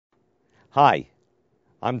Hi,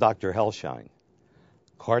 I'm Dr. Hellshine.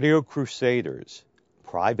 Cardio Crusaders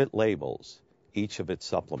private labels each of its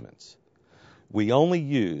supplements. We only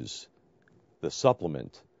use the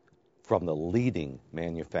supplement from the leading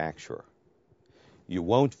manufacturer. You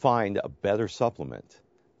won't find a better supplement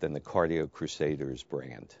than the Cardio Crusaders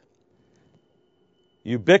brand.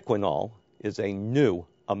 Ubiquinol is a new,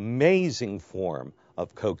 amazing form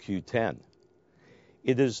of CoQ10.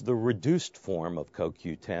 It is the reduced form of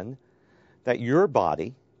CoQ10 that your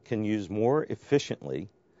body can use more efficiently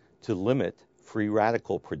to limit free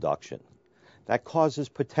radical production that causes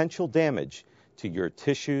potential damage to your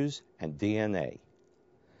tissues and DNA.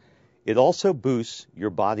 It also boosts your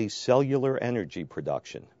body's cellular energy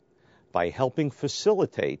production by helping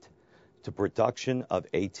facilitate the production of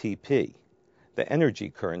ATP, the energy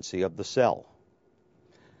currency of the cell.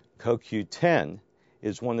 CoQ10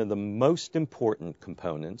 is one of the most important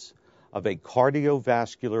components of a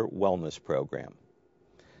cardiovascular wellness program.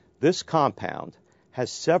 This compound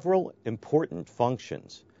has several important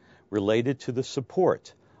functions related to the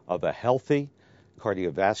support of a healthy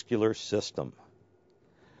cardiovascular system.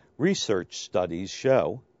 Research studies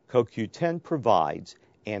show CoQ10 provides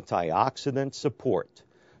antioxidant support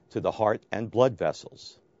to the heart and blood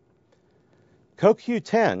vessels.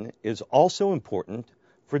 CoQ10 is also important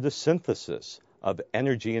for the synthesis of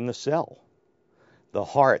energy in the cell. The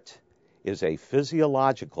heart is a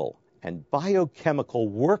physiological and biochemical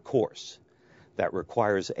workhorse that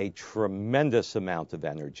requires a tremendous amount of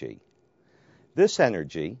energy. This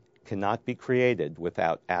energy cannot be created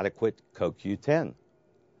without adequate CoQ10.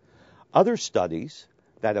 Other studies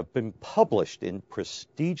that have been published in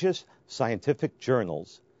prestigious scientific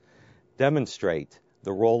journals demonstrate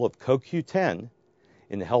the role of CoQ10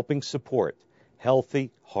 in helping support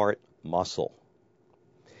healthy heart muscle.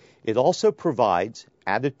 It also provides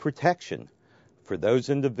added protection for those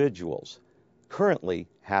individuals currently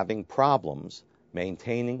having problems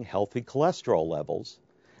maintaining healthy cholesterol levels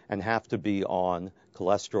and have to be on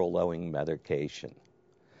cholesterol-lowering medication.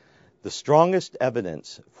 The strongest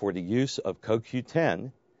evidence for the use of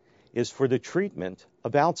CoQ10 is for the treatment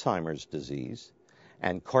of Alzheimer's disease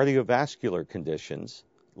and cardiovascular conditions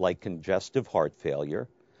like congestive heart failure,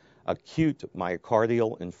 acute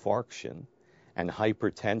myocardial infarction, and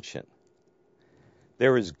hypertension.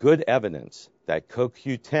 There is good evidence that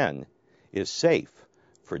CoQ10 is safe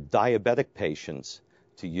for diabetic patients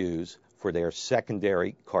to use for their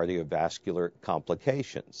secondary cardiovascular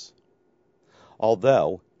complications,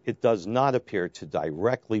 although it does not appear to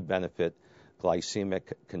directly benefit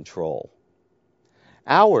glycemic control.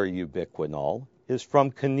 Our Ubiquinol is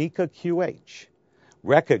from Kanika QH,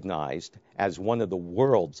 recognized as one of the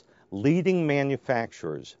world's leading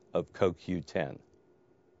manufacturers of CoQ10.